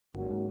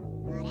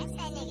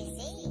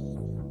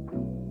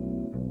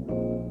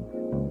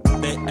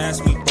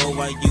Ask me, boy,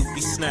 why you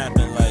be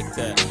snapping like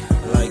that,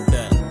 like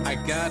that. I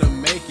gotta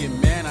make it,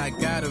 man. I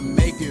gotta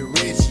make it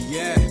rich,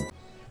 yeah.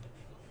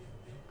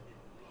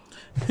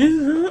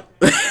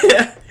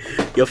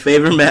 Your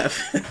favorite map?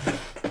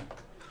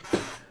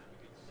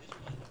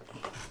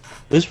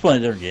 This is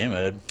playing a different game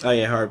mode. Oh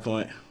yeah, hard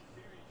point.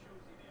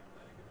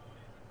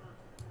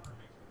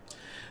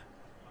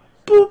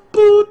 Boop,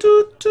 boop,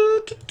 doo,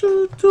 doo, doo,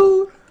 doo,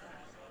 doo.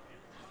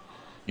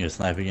 You gonna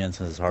snipe again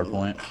since it's hard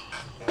point?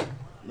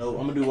 No,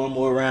 I'm gonna do one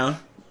more round.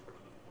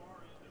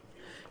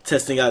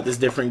 Testing out this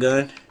different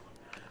gun.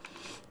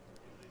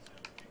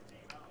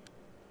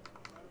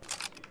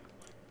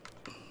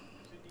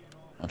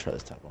 I'll try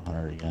this top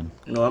 100 again.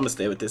 No, I'm gonna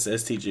stay with this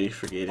STG.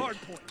 Forget it.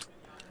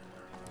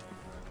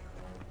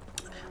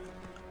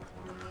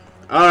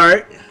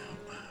 Alright.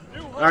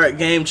 Alright,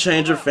 game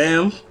changer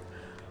fam.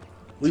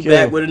 We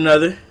back with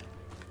another.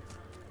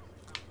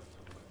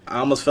 I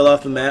almost fell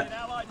off the map.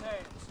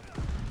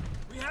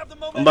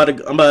 I'm about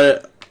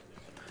to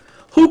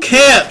who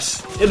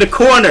camps in the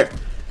corner?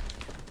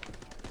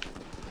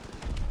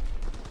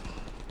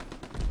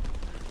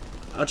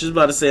 I was just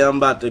about to say I'm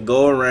about to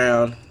go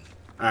around.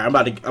 Alright,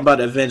 I'm about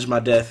to avenge my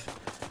death.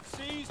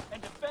 Seize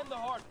and defend the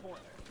hard point.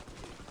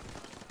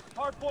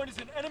 Hard point is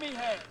in enemy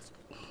hands.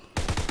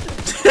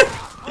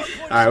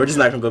 Alright, we're just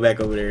not gonna go back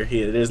over there.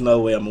 There's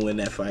no way I'm gonna win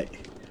that fight.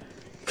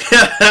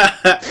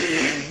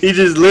 He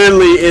just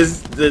literally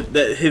is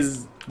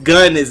his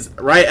gun is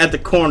right at the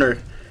corner.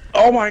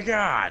 Oh my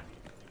god!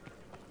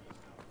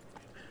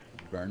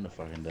 Burn the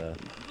fucking death.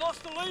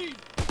 Lost the lead.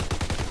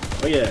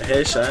 Oh yeah,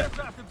 headshot.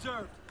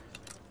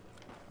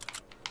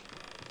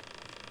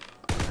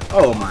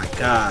 Oh my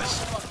gosh.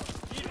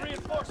 Need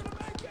reinforcements.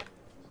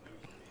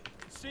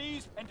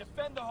 Seize and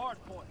defend the hard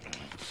point.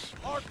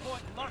 Hard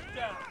point locked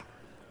down.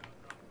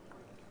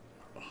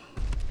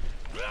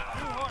 New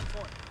hard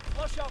point.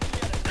 Flush out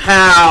the enemy.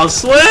 How,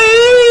 Sway?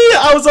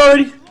 I was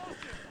already...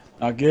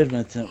 Not good,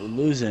 Vincent. We're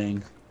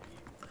losing.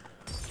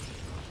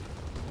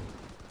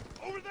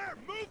 Over there,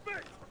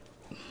 movement.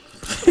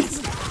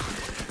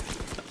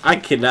 I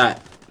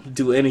cannot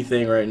do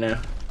anything right now.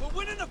 We're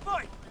winning the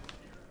fight.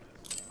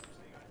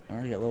 I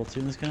already got level 2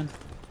 in this gun.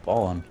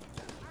 Ball on.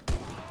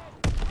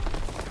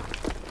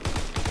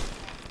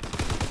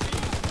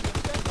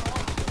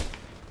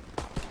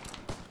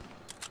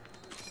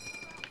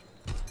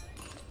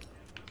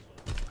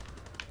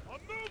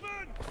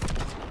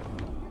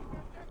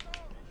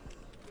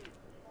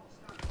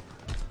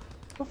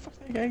 Where the fuck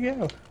did that guy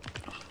go?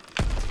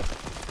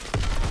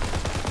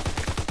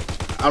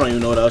 I don't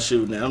even know what I was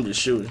shooting at. I'm just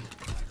shooting.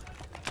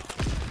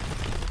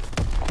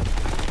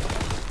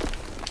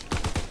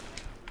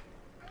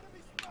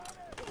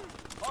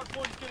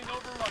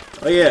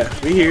 Oh yeah,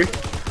 we here.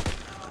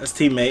 That's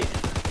teammate.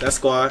 That's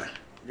squad.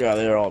 Yeah,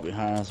 they're all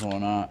behind us and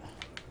whatnot.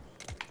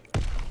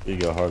 We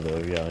go hard though.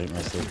 We got like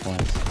most of the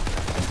points. I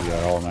think we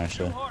got all of them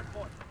actually.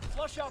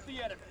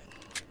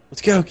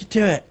 Let's go. Get to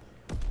it.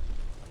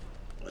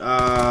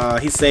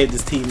 He saved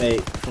his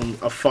teammate from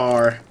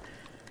afar.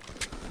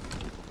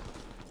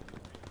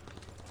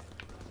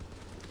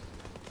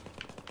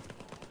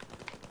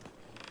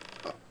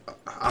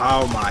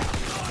 Oh my.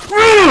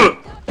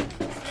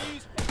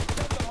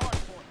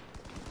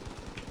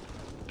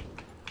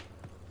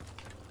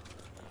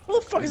 Who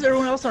the fuck is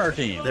everyone else on our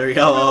team? There we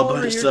go, all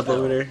bunched up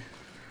over there.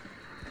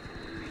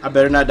 I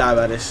better not die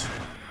by this.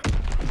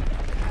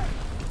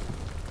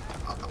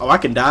 Oh, I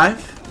can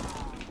dive?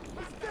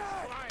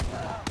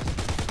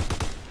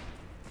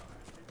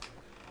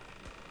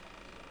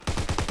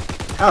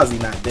 How is he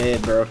not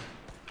dead, bro?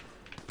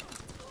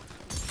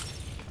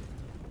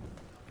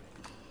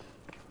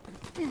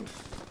 We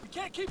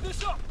can't keep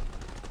this up.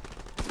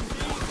 And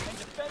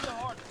defend the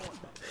hard point.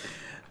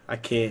 I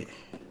can't.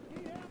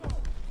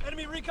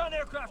 Enemy recon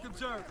aircraft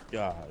observed.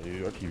 God,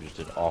 dude, our team just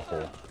did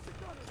awful.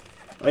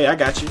 Oh yeah, I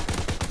got you.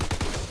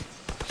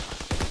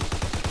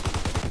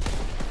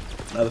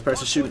 Another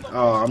person shooting.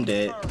 Oh, I'm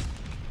dead.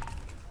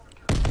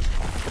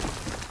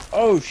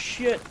 Oh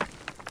shit.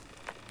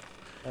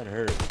 That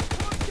hurt.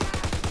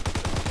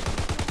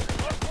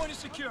 Hard point is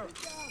secure.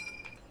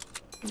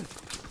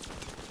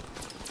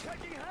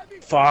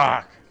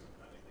 Fuck.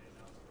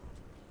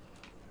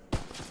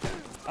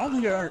 I don't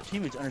think our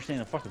teammates understand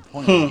the fucking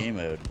point of the game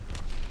mode.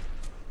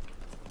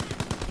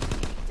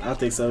 I don't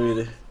think so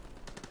either.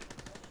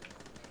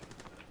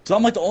 So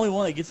I'm like the only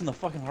one that gets in the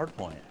fucking hard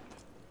point.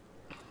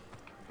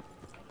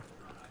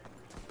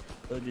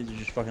 Those dudes are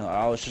just fucking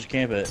like, oh, let's just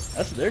camp it.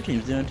 That's what their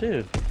team's doing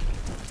too.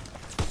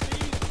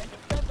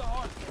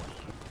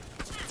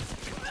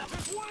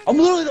 I'm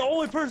literally the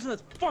only person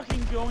that's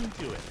fucking going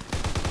to it.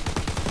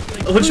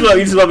 Like, What you want?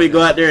 You just want me to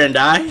go out there and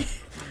die?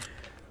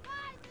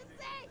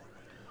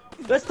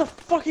 that's the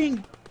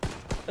fucking...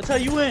 That's how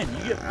you win.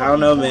 You get I don't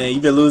know, points. man.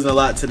 You've been losing a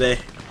lot today.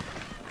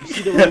 You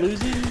see that we're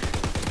losing?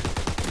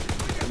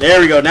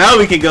 There we go. Now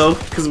we can go.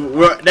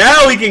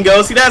 Now we can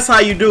go. See, that's how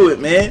you do it,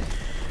 man.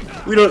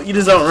 You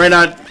just don't run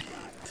out.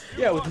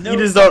 Yeah, with no You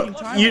just fucking don't.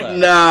 time You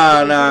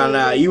left.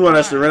 nah. You want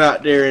us to run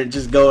out there and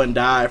just go and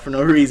die for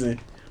no reason.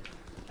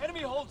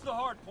 Enemy holds the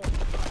hard point.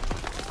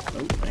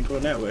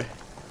 Going that way.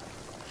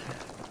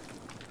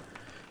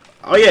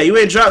 Oh yeah, you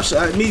ain't drop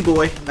shot me,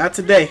 boy. Not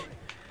today.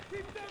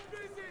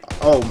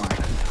 Oh my.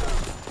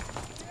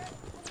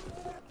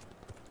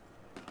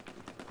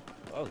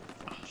 Oh,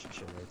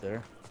 shit right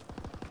there.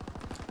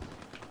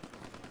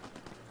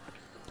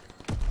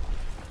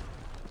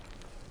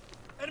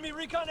 Enemy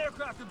recon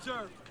aircraft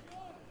observed.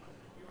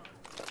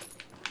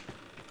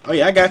 Oh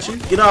yeah, I got you.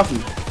 Get off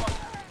me.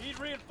 Need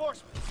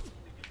reinforcements.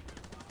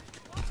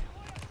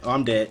 Oh,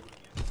 I'm dead.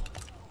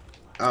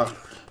 Oh.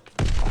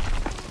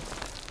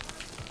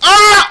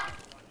 Ah!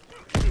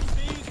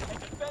 Seize and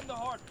defend the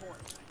hard point.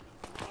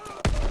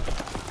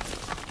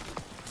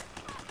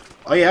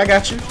 Oh yeah, I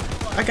got you.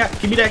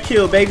 Give me that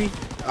kill, baby.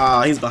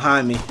 Oh, he's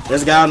behind me.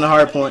 There's a guy on the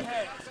hard point.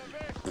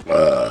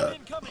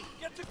 Incoming.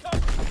 Get to cover.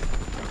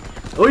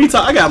 What are you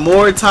talking? I got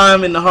more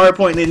time in the hard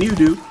point than you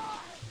do.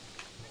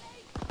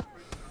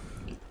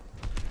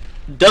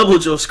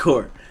 Doubled your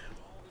score.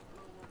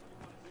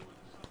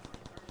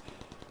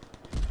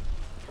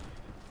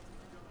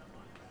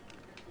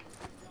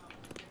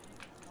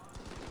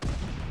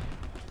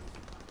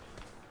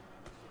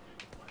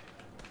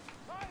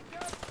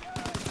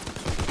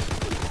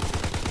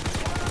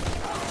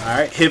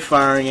 Alright, hip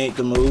firing ain't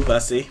the move, I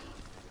see.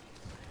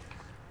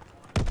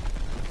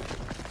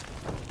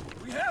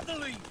 We have the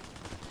lead.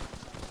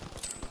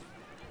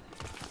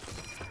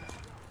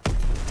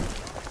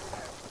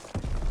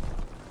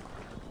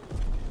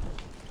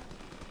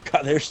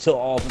 God, they're still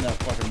all up in that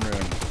fucking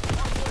room.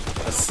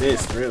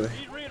 Assist, really.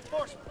 Need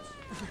reinforcements.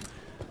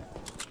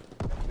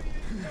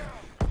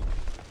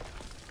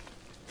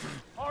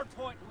 Hard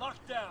point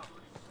locked down.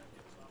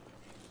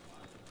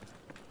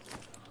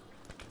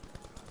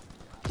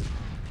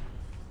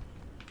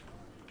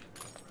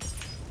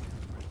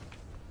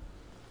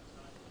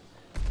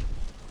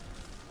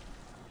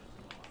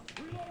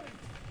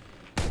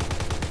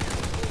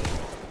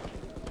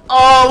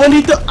 Oh, when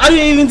he I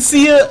didn't even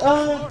see it.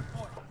 Hard point.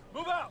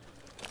 Move out.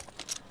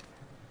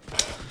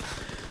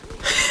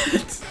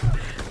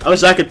 I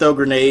wish I could throw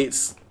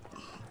grenades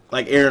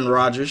like Aaron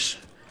Rodgers.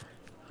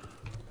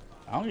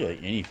 I don't get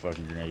like any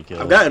fucking grenade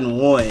kills. I've gotten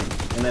one,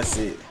 and that's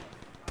it.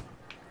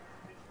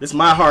 This is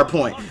my hard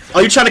point. Oh,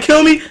 you trying to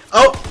kill me?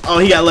 Oh,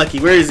 he got lucky.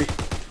 Where is he?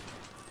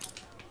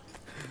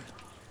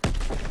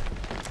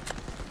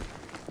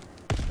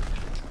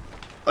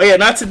 Oh yeah,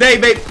 not today,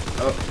 babe.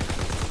 Oh,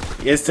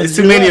 yeah, it's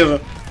too many of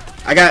them.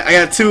 I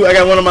got two. I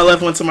got one on my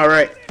left, one to my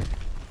right.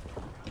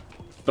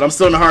 But I'm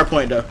still in the hard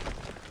point though.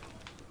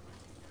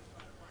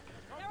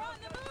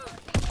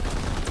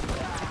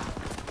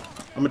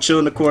 I'm gonna chill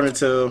in the corner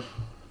till.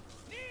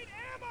 Need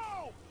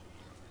ammo.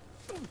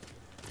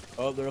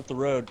 Oh, they're up the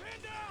road.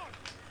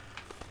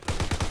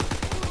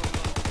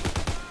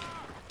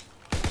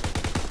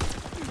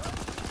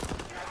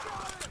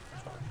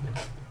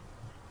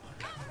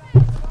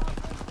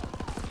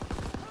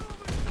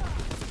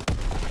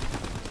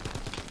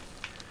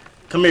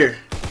 Come here.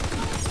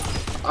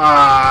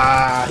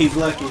 Ah, he's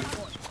lucky.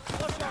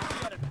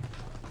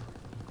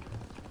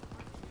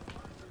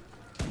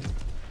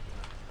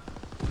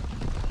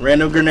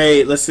 Random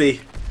grenade. Let's see.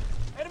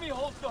 Enemy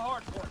holds the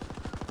hard point.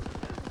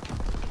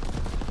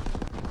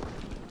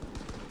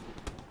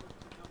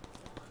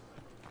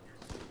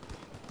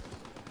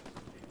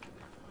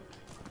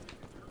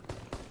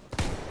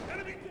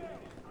 Enemy down.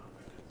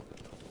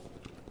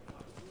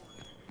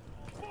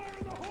 Fire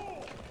in the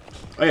hole.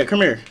 Oh yeah,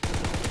 come here.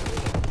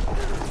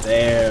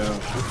 Damn.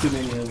 There's too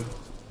many of them.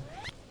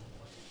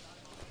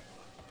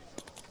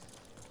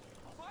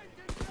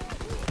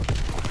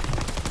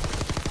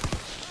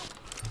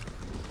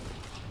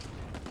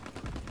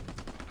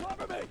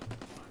 Cover me.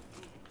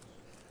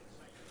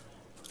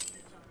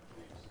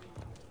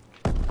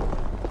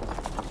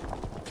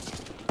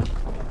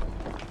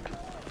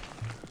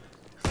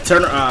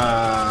 Turn.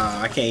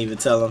 I can't even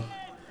tell him.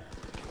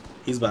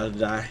 He's about to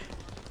die.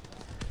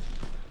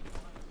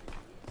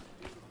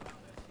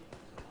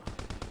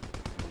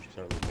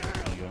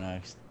 Go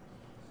next.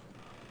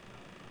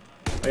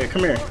 Oh yeah,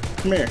 come here.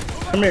 Come here.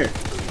 Come here.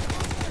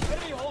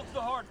 Enemy holds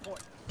the hard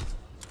point.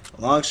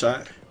 Long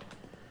shot.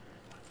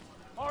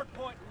 Hard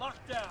point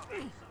locked down.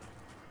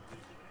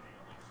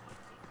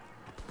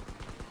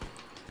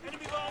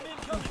 Enemy bomb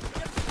incoming.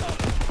 Get to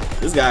cover.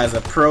 This guy is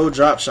a pro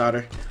drop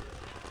shotter.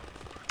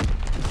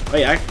 Oh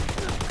yeah.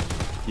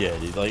 Yeah,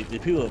 dude, like the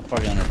people that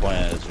fucking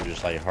underplaying this are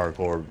just like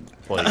hardcore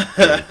play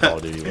Call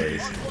of Duty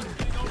ways.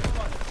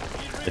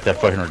 Like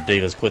that fucking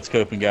ridiculous quit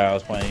scoping guy I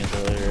was playing against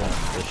earlier.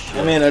 This shit.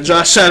 I mean, a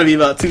drop shot at me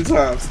about 2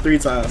 times, 3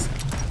 times.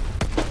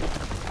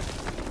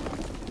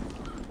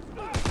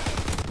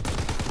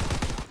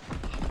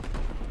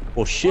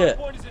 Well, shit.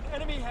 Hard point is in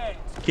enemy hands.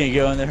 Can't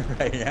go in there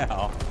right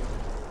now.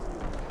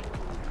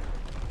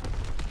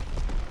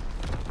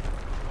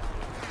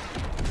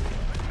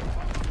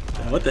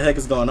 What the heck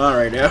is going on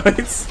right now?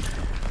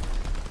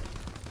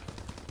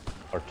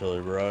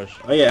 Artillery barrage.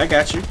 Oh yeah, I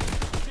got you.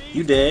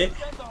 You dead.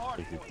 Defend the hard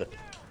Like point. your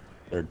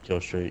third kill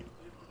streak.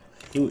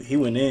 He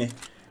went in. New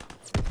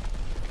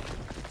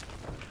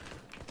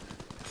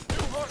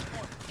hard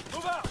point.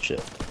 Move out.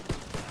 Shit.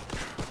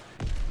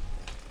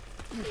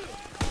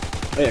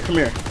 Oh yeah, come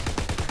here.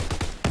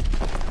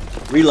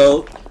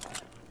 Reload.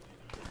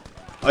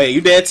 Oh yeah,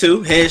 you dead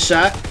too.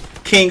 Headshot.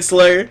 King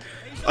Slayer.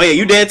 Oh yeah,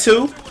 you dead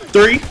too.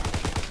 3.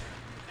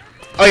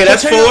 Oh yeah,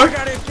 that's 4.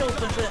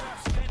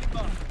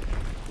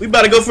 We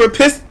about to go for a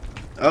piss.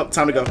 Oh,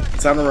 time to go.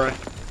 Time to run.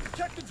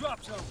 Check the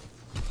drop zone.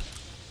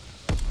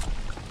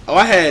 Oh,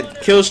 I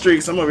had kill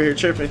streaks. I'm over here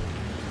tripping.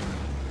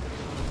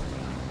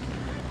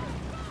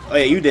 Oh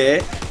yeah, you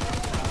dead.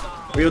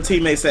 Where your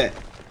teammates at?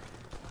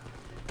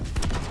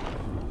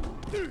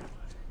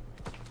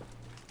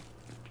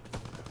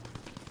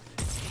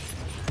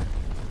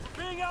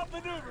 Being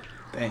outmaneuvered.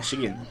 Dang, she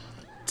getting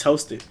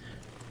toasted.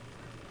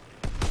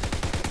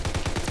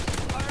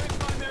 Firing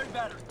primary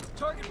battery.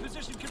 Target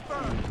position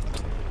confirmed.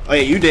 Oh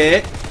yeah, you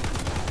dead.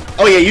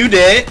 Oh yeah, you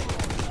dead.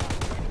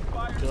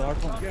 Fire Go,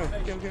 target go, go,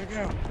 confirmation.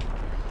 go.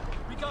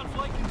 Recon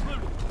flight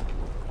concluded.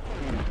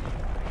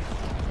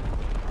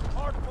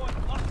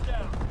 Hardpoint locked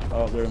down.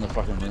 Oh, they're in the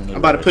fucking room. I'm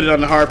about to put it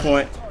on the hard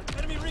point.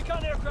 Enemy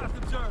recon aircraft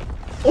observed.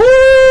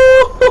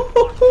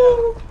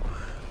 Ooh!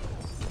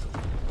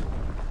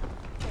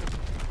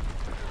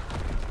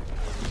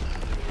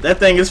 That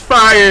thing is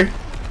fire.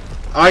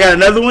 Oh, I got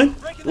another one.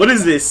 What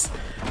is this?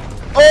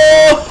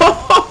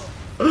 Oh!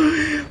 I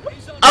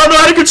don't know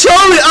how to control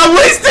it. I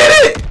wasted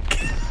it.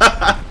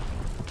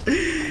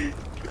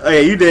 Oh yeah,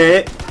 you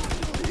dead.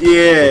 The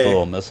Yeah.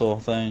 little missile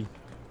thing.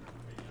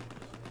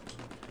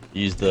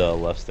 Use the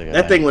left stick.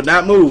 That thing would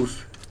not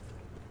move.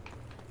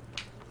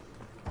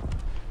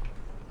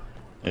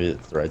 Maybe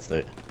it's the right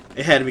stick.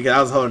 It had to be because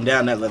I was holding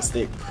down that left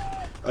stick.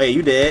 Oh yeah,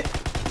 you dead.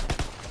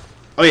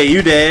 Oh yeah,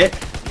 you dead.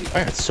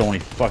 I got so many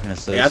fucking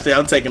assists. Yeah, I think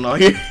I'm taking all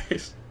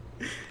yours.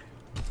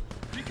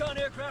 Recon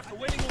aircraft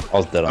awaiting orders. I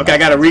was dead on Okay, I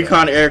that got a one, so.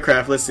 recon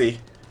aircraft. Let's see.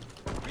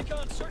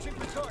 Recon searching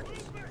for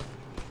targets.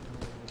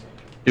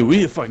 Dude, we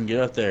need to fucking get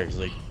up there. Cause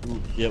like,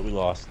 yeah, we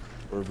lost.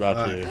 We're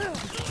about to.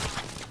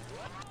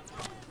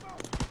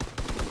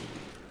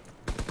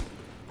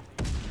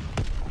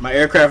 My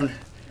aircraft.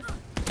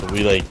 But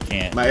we like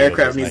can't. My go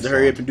aircraft this needs to next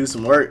hurry one. up and do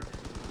some work.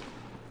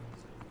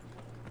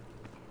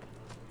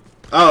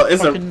 Oh,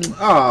 it's Fucking-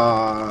 a.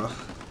 Aw.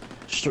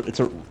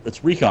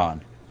 It's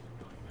recon.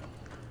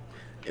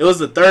 It was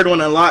the third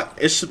one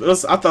unlocked. I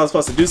thought I was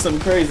supposed to do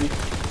something crazy.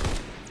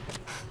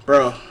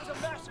 Bro, It's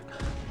a massacre.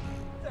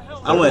 What the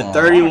hell? I went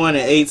 31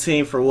 and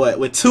 18 for what?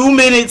 With 2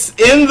 minutes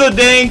in the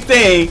dang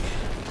thing.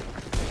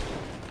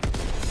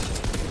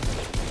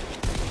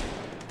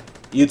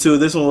 You two,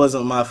 this one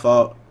wasn't my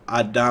fault.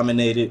 I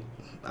dominated.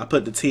 I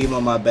put the team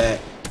on my back.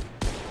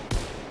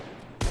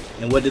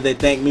 And what did they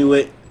thank me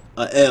with?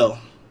 A L.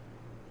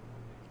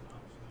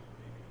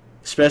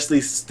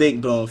 Especially Stick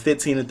Boom,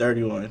 15 to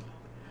 31.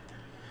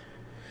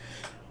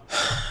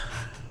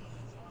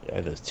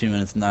 Yeah, there's 2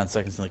 minutes and 9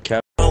 seconds in the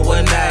cap.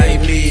 When I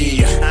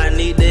leave, I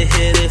need to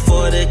hit it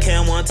for the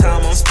cam one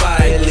time on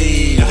Spike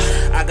Lee.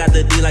 I got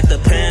the D like the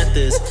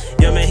Panthers.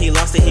 Yo man, he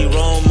lost it, he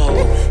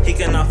Romo. He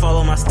cannot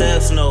follow my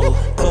steps, no.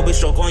 Kobe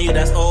stroke on you,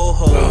 that's old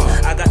ho.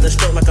 I got the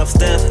stroke like I'm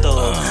Steph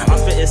though. I'm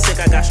spitting sick,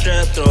 I got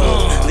strep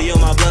throat. Leo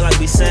my blood